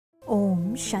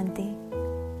ओम शांति।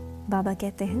 बाबा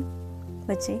कहते हैं,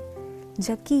 बच्चे,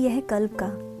 जबकि यह कल्प का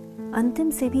अंतिम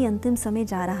से भी अंतिम समय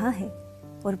जा रहा है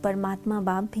और परमात्मा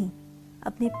बाप भी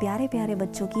अपने प्यारे प्यारे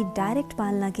बच्चों की डायरेक्ट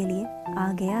पालना के लिए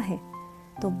आ गया है,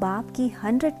 तो बाप की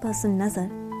 100%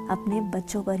 नज़र अपने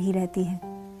बच्चों पर ही रहती है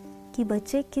कि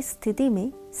बच्चे किस स्थिति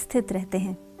में स्थित रहते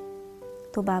हैं।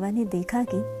 तो बाबा ने देखा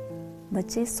कि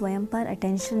बच्चे स्वयं पर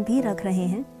अटेंशन भी रख रहे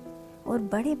हैं और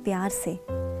बड़े प्यार से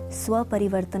स्व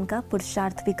परिवर्तन का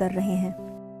पुरुषार्थ भी कर रहे हैं,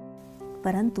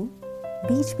 परंतु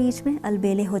बीच बीच में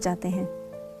अलबेले हो जाते हैं।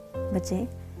 बच्चे,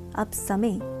 अब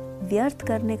समय व्यर्थ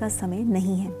करने का समय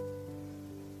नहीं है।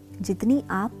 जितनी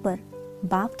आप पर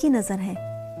बाप की नज़र है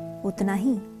उतना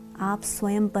ही आप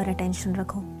स्वयं पर अटेंशन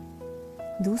रखो।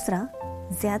 दूसरा,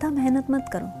 ज़्यादा मेहनत मत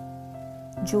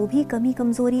करो। जो भी कमी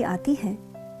कमज़ोरी आती है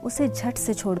उसे झट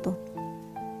से छोड़ दो।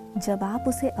 जब आप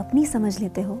उसे अपनी समझ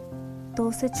लेते हो तो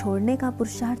उसे छोड़ने का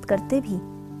पुरुषार्थ करते भी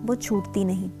वो छूटती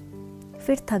नहीं,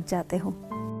 फिर थक जाते हो।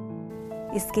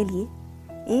 इसके लिए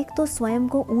एक तो स्वयं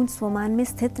को ऊंच स्वमान में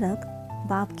स्थित रख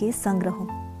बाप के संग रहो।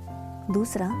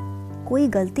 दूसरा, कोई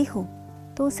गलती हो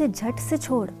तो उसे झट से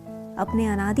छोड़ अपने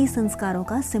अनादि संस्कारों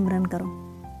का सिमरन करो,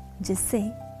 जिससे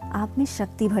आप में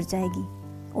शक्ति भर जाएगी।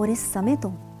 और इस समय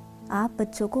तो आप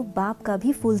बच्चों को बाप का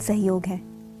भी फुल सहयोग है।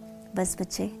 बस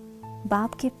बच्चे,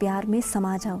 बाप के प्यार में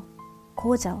समा जाओ,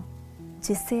 खो जाओ,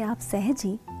 जिससे आप सहज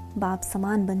ही बाप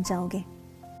समान बन जाओगे।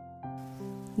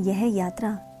 यह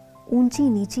यात्रा ऊंची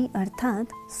नीची अर्थात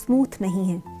स्मूथ नहीं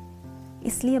है,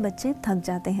 इसलिए बच्चे थक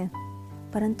जाते हैं,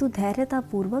 परंतु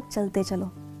धैर्यतापूर्वक चलते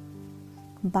चलो।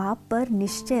 बाप पर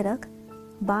निश्चय रख,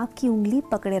 बाप की उंगली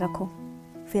पकड़े रखो,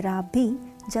 फिर आप भी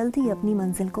जल्दी अपनी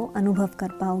मंजिल को अनुभव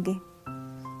कर पाओगे।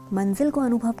 मंजिल को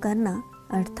अनुभव करना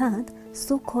अर्थात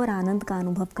सुख और आनंद का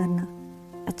अनुभव करना।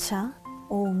 अच्छा,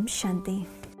 ओम शांति।